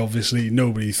dramatic day. Obviously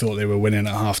nobody thought they were winning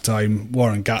at half-time.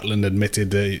 Warren Gatland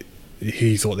admitted that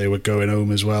he thought they were going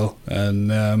home as well,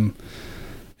 and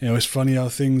it's funny how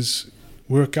things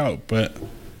work out, but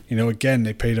again,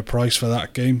 they paid a price for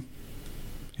that game.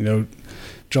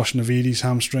 Josh Navidi's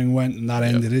hamstring went, and that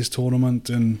ended his tournament,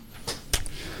 and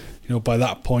by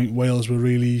that point Wales were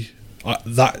really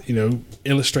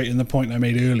illustrating the point I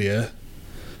made earlier,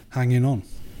 hanging on.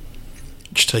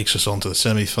 Which takes us on to the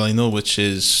semi-final, which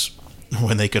is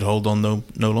when they could hold on no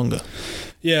longer.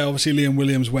 Yeah, obviously Liam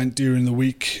Williams went during the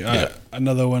week.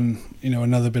 Another one,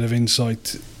 another bit of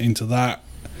insight into that.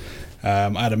 I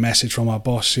had a message from our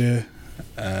boss here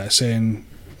saying,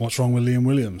 what's wrong with Liam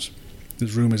Williams?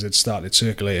 There's rumours had started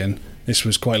circulating. This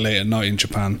was quite late at night in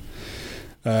Japan.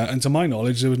 And to my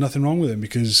knowledge, there was nothing wrong with him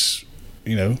because,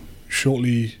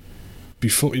 shortly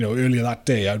before, earlier that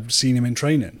day, I'd seen him in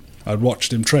training. I'd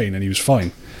watched him train and he was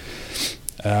fine.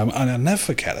 And I'll never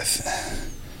forget it.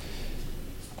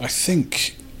 I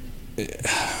think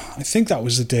that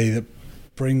was the day that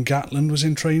Bryn Gatland was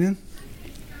in training,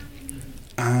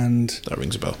 and that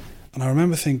rings a bell. And I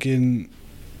remember thinking,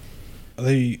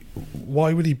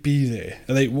 why would he be there?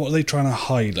 What are they trying to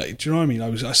hide? Like, do you know what I mean?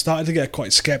 I started to get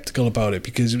quite sceptical about it,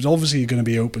 because it was obviously going to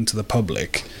be open to the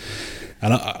public,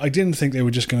 and I didn't think they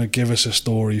were just going to give us a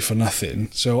story for nothing.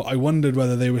 So I wondered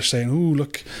whether they were saying, "Oh,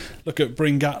 look at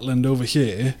Bryn Gatland over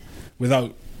here,"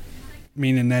 without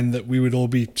meaning then that we would all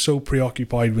be so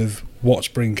preoccupied with what's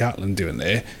Bryn Gatland doing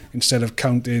there, instead of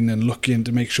counting and looking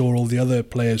to make sure all the other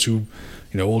players who,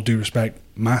 you know, all due respect,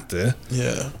 matter,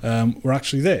 were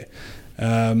actually there.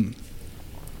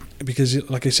 Because,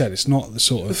 like I said, it's not the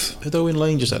sort of... Had Owen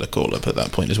Lane just had a call-up at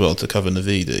that point as well to cover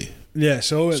Navidi? Yeah,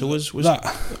 so was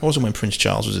that... It wasn't when Prince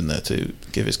Charles was in there to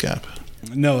give his cap?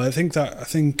 No, I think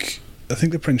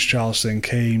the Prince Charles thing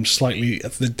came slightly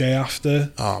the day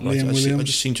after Liam Williams. I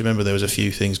just seem to remember there was a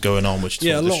few things going on which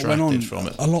sort of distracted from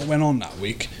it. A lot went on that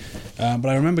week. But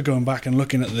I remember going back and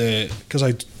looking at because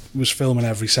I was filming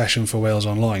every session for Wales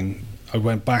Online, I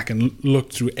went back and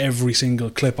looked through every single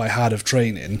clip I had of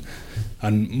training,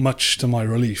 and much to my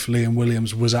relief, Liam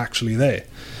Williams was actually there.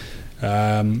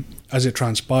 As it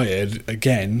transpired,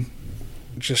 again,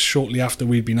 just shortly after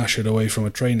we'd been ushered away from a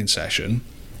training session,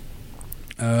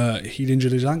 he'd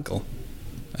injured his ankle,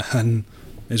 and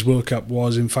his World Cup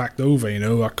was in fact over. You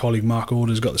know, our colleague Mark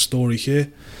Order's got the story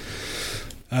here,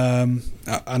 and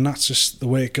that's just the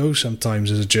way it goes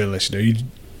sometimes as a journalist. You know,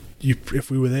 if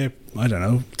we were there, I don't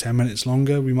know, 10 minutes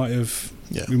longer, we might have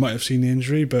seen the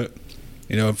injury, but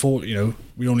you know,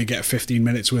 we only get 15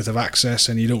 minutes worth of access,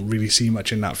 and you don't really see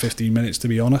much in that 15 minutes, to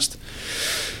be honest.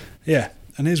 Yeah,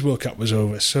 and his World Cup was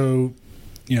over, so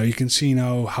you know, you can see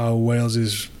now how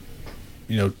Wales's,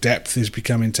 you know, depth is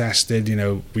becoming tested. You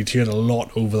know, we'd heard a lot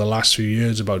over the last few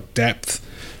years about depth.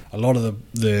 A lot of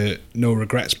the no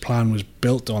regrets plan was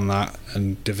built on that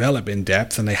and developing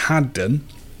depth, and they had done.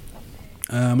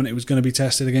 And it was going to be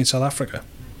tested against South Africa.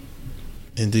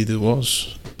 Indeed it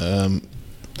was. I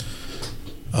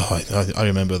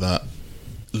remember that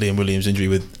Liam Williams injury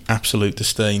with absolute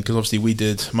disdain, because obviously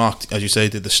Mark, as you say,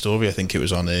 did the story. I think it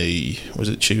was on was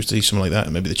it Tuesday, something like that,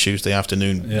 maybe the Tuesday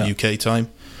afternoon UK time.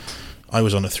 I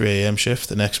was on a 3 a.m. shift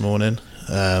the next morning,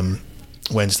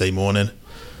 Wednesday morning.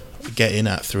 Get in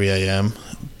at 3 a.m.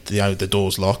 The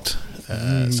door's locked.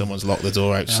 Someone's locked the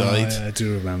door outside. I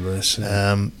do remember this.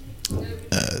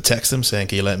 Text them saying,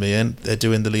 "Can you let me in?" They're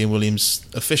doing the Liam Williams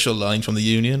official line from the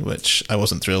union, which I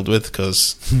wasn't thrilled with,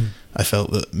 because I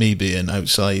felt that me being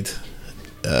outside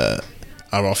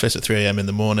our office at 3 a.m. in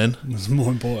the morning was more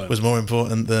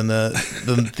important than the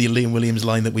Liam Williams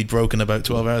line that we'd broken about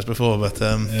 12 hours before. But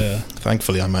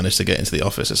thankfully I managed to get into the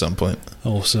office at some point.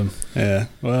 Awesome. Yeah,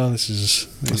 well, that's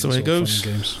the way it goes.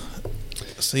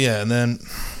 So yeah, and then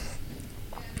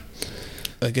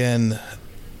again,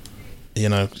 you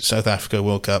know, South Africa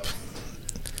World Cup,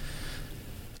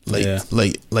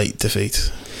 late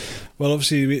defeat. Well,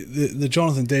 obviously the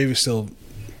Jonathan Davis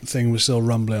thing was still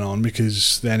rumbling on,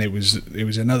 because then it was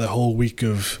another whole week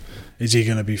of, is he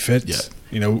going to be fit? Yeah.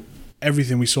 You know,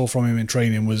 everything we saw from him in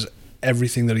training was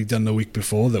everything that he'd done the week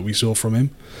before that we saw from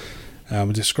him.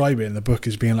 We describe it in the book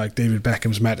as being like David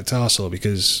Beckham's metatarsal,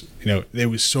 because, you know, there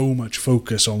was so much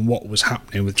focus on what was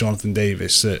happening with Jonathan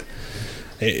Davis that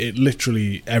it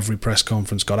literally every press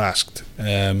conference got asked.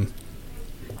 And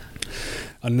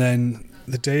then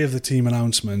the day of the team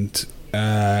announcement,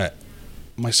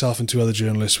 myself and two other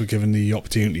journalists were given the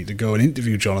opportunity to go and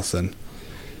interview Jonathan,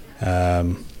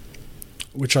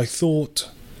 which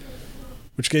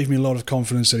gave me a lot of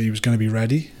confidence that he was going to be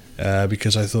ready,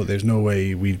 because I thought there's no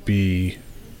way we'd be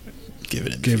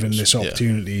given this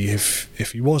opportunity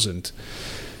if he wasn't.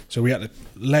 So we had to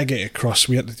leg it across.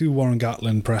 We had to do Warren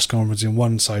Gatland press conference in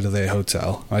one side of their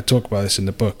hotel. I talk about this in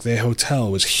the book. Their hotel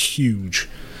was huge.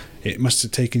 It must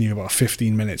have taken you about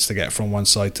 15 minutes to get from one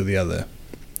side to the other.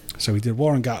 So we did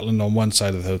Warren Gatland on one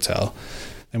side of the hotel.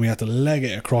 Then we had to leg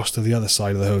it across to the other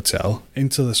side of the hotel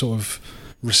into the sort of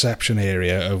reception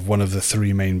area of one of the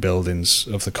three main buildings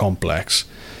of the complex.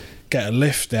 Get a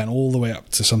lift then all the way up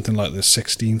to something like the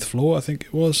 16th floor, I think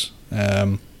it was,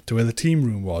 to where the team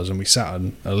room was, and we sat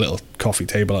on a little coffee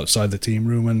table outside the team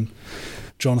room, and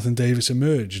Jonathan Davis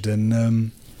emerged.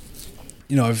 And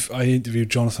you know, I interviewed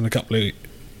Jonathan a couple of,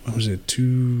 what was it,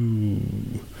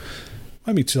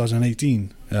 maybe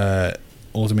 2018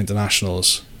 Autumn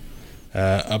Internationals,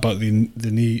 about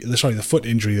the foot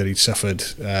injury that he'd suffered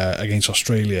against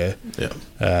Australia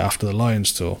after the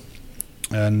Lions tour.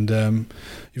 And a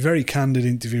very candid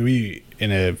interview.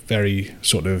 in a very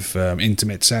sort of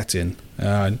intimate setting,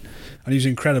 and he was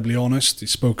incredibly honest. He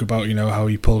spoke about how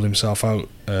he pulled himself out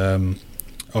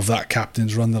of that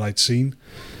captain's run that I'd seen.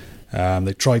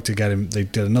 They tried to get him. They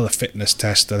did another fitness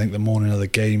test, I think, the morning of the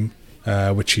game,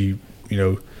 which he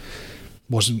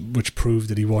wasn't, which proved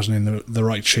that he wasn't in the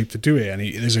right shape to do it. And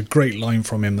there's a great line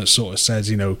from him that sort of says,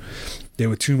 there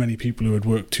were too many people who had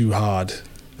worked too hard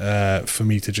for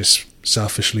me to just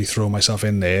selfishly throw myself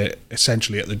in there,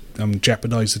 essentially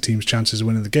jeopardise the team's chances of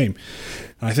winning the game.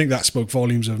 And I think that spoke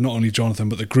volumes of not only Jonathan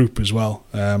but the group as well,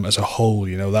 as a whole.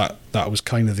 That was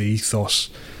kind of the ethos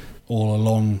all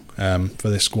along for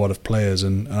this squad of players,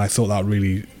 and I thought that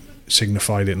really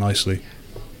signified it nicely.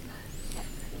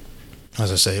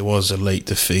 As I say, it was a late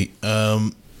defeat,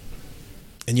 and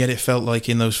yet it felt like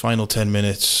in those final 10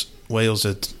 minutes Wales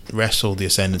had wrestled the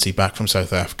ascendancy back from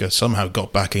South Africa, somehow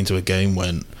got back into a game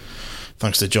when,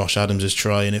 thanks to Josh Adams'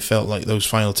 try, and it felt like those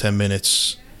final 10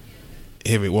 minutes,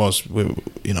 here it was,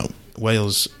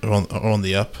 Wales are on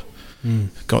the up,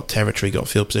 got territory, got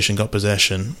field position, got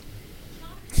possession,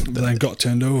 but then got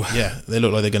turned over. Yeah, they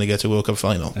look like they're going to get to a World Cup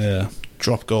final. Yeah,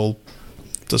 drop goal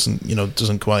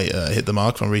doesn't quite hit the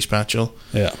mark from Rhys Patchell.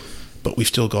 Yeah, but we've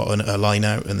still got a line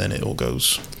out, and then it all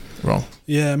goes wrong.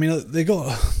 Yeah, I mean they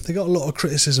got a lot of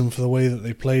criticism for the way that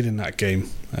they played in that game,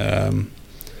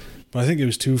 but I think it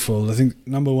was twofold. I think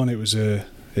number one, it was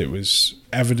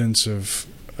evidence of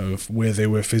where they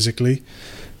were physically,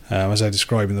 as I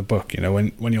describe in the book.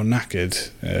 When you're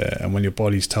knackered and when your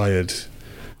body's tired,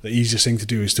 the easiest thing to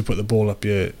do is to put the ball up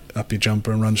your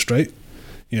jumper and run straight.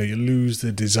 You lose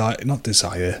the desire, not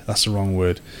desire, that's the wrong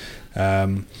word,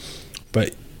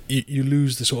 but you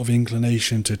lose the sort of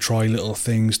inclination to try little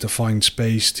things, to find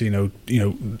space, to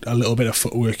a little bit of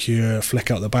footwork here, a flick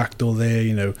out the back door there.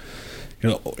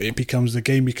 The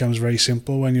game becomes very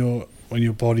simple when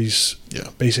your body's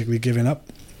basically giving up.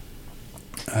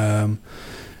 I'm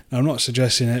not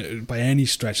suggesting it by any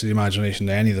stretch of the imagination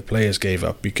that any of the players gave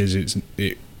up, because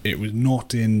it was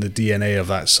not in the DNA of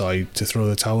that side to throw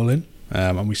the towel in,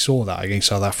 and we saw that against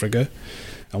South Africa.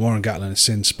 And Warren Gatland has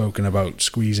since spoken about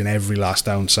squeezing every last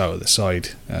ounce out of the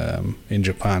side in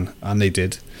Japan, and they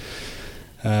did.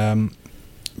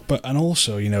 But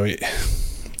also, they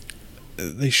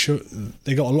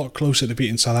got a lot closer to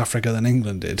beating South Africa than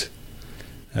England did.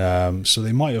 So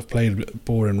they might have played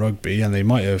boring rugby, and they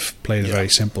might have played a very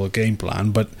simple game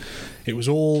plan, but it was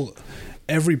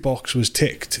every box was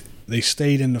ticked. They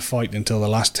stayed in the fight until the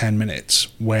last 10 minutes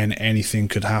when anything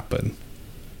could happen,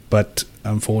 but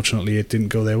unfortunately it didn't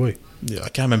go their way. Yeah, I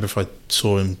can't remember if I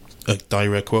saw a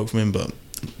direct quote from him, but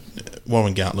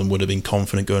Warren Gatland would have been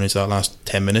confident going into that last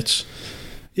 10 minutes.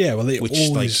 Yeah, well, which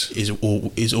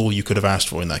is all you could have asked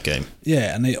for in that game.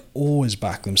 Yeah, and they always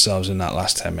back themselves in that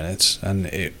last 10 minutes,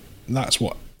 and that's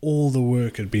what all the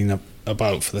work had been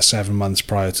about for the 7 months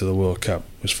prior to the World Cup,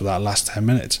 was for that last 10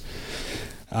 minutes.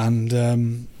 And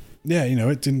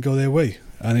it didn't go their way,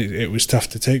 and it was tough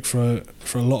to take for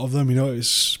a lot of them. It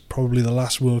was probably the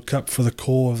last World Cup for the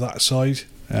core of that side,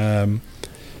 and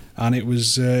it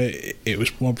was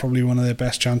probably one of their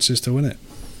best chances to win it.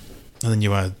 And then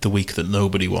you had the week that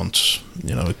nobody wants.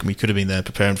 We could have been there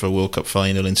preparing for a World Cup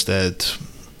final. Instead,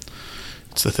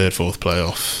 it's the 3rd, 4th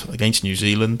playoff against New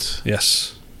Zealand.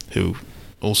 Yes, who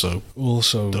also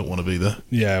don't want to be there.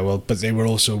 Yeah, well, but they were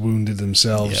also wounded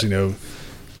themselves. Yeah.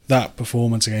 That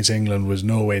performance against England was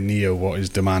nowhere near what is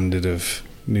demanded of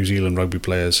New Zealand rugby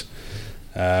players.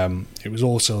 It was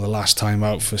also the last time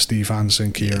out for Steve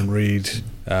Hansen, Kieran Reid,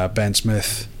 Ben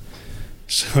Smith.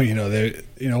 So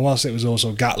whilst it was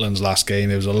also Gatland's last game,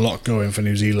 there was a lot going for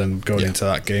New Zealand going into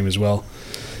that game as well.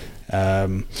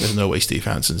 There's no way Steve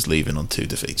Hansen's leaving on 2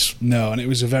 defeats. No, and it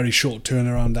was a very short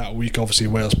turnaround that week. Obviously,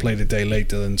 Wales played a day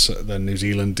later than New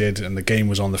Zealand did, and the game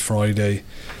was on the Friday.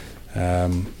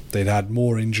 They'd had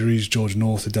more injuries. George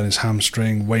North had done his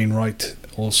hamstring. Wainwright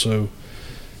also.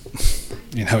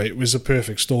 It was a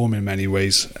perfect storm in many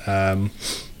ways.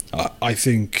 I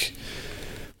think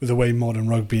with the way modern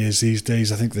rugby is these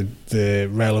days, I think the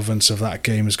relevance of that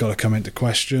game has got to come into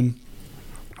question.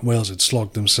 Wales had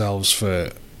slogged themselves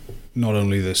for not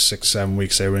only the 6-7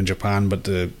 weeks they were in Japan, but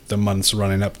the months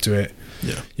running up to it.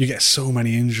 Yeah. You get so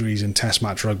many injuries in test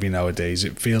match rugby nowadays.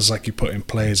 It feels like you're putting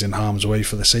players in harm's way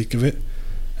for the sake of it.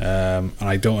 And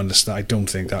I don't understand. I don't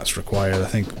think that's required. I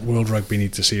think World Rugby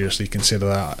need to seriously consider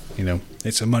that.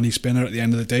 It's a money spinner at the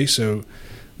end of the day, so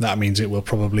that means it will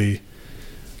probably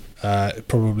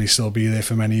still be there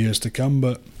for many years to come.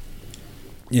 But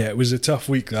yeah, it was a tough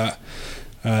week that,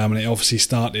 and it obviously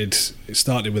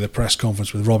started with a press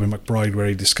conference with Robin McBride where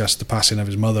he discussed the passing of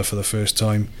his mother for the first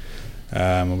time.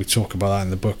 And we talk about that in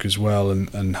the book as well,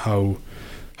 and how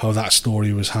that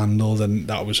story was handled, and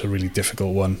that was a really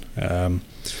difficult one.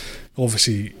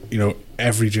 Obviously,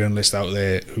 every journalist out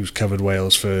there who's covered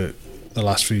Wales for the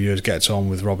last few years gets on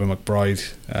with Robin McBride.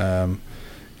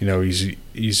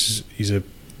 He's a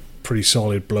pretty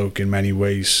solid bloke in many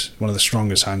ways, one of the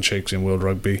strongest handshakes in world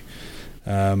rugby.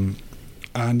 And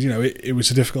it was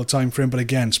a difficult time for him, but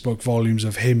again spoke volumes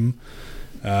of him,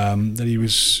 that he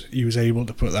was able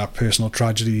to put that personal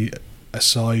tragedy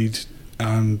aside,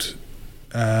 and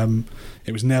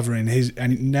it was never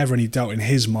any doubt in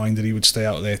his mind that he would stay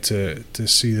out there to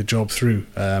see the job through,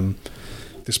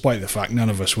 despite the fact none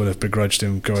of us would have begrudged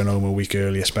him going home a week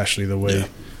early, especially the way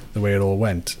it all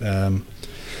went.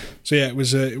 It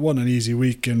wasn't an easy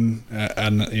week, and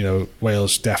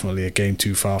Wales definitely a game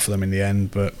too far for them in the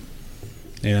end, but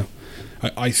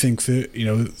I think that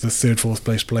the third, fourth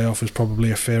place playoff was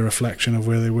probably a fair reflection of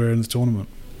where they were in the tournament.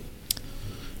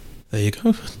 There you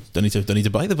go. Don't need to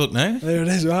buy the book now. There it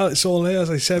is. Well, it's all there, as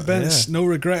I said, Ben. It's no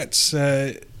regrets.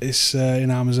 It's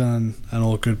in Amazon and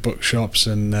all good bookshops,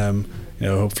 and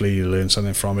hopefully you learn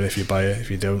something from it if you buy it. If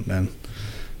you don't, then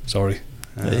sorry.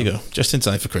 There you go. Just in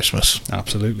time for Christmas.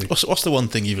 Absolutely. What's the one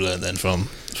thing you've learned then from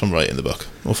writing the book?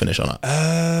 We'll finish on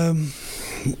that.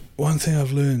 One thing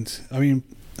I've learned. I mean,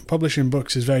 publishing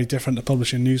books is very different to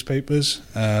publishing newspapers.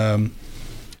 At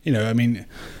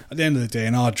the end of the day,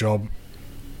 in our job,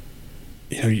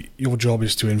 your job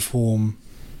is to inform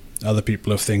other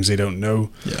people of things they don't know.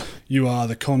 Yeah. You are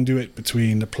the conduit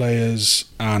between the players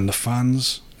and the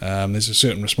fans. There's a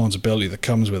certain responsibility that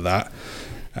comes with that.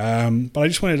 But I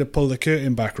just wanted to pull the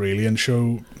curtain back really and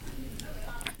show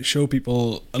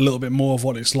people a little bit more of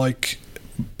what it's like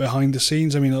behind the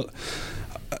scenes. I mean,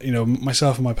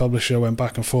 myself and my publisher went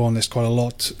back and forth on this quite a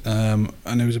lot, and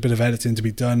there was a bit of editing to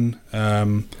be done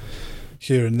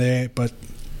here and there, but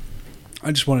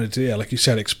I just wanted to, like you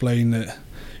said, explain that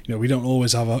we don't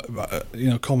always have a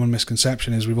common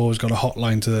misconception is we've always got a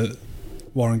hotline to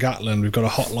Warren Gatland, we've got a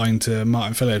hotline to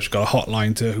Martin Phillips, we've got a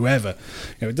hotline to whoever.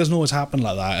 It doesn't always happen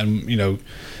like that, and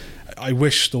I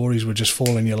wish stories would just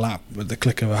fall in your lap at the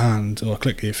click of a hand or a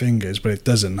click of your fingers, but it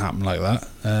doesn't happen like that.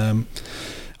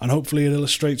 And hopefully it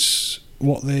illustrates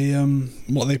what they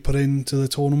put into the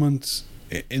tournament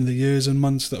in the years and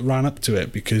months that ran up to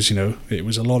it, because it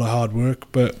was a lot of hard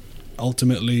work, but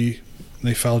ultimately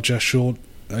they fell just short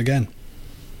again.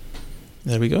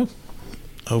 There we go.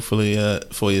 Hopefully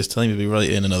 4 years time you'll be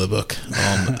writing another book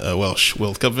on a Welsh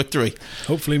World Cup victory.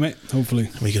 Hopefully, mate, hopefully.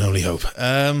 We can only hope.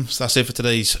 So that's it for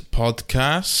today's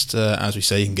podcast. As we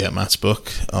say, you can get Matt's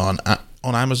book on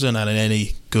Amazon and in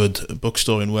any good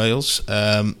bookstore in Wales.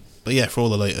 But yeah, for all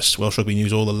the latest Welsh Rugby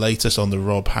news, all the latest on the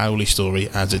Rob Howley story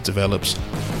as it develops,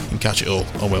 you can catch it all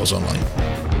on Wales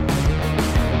Online.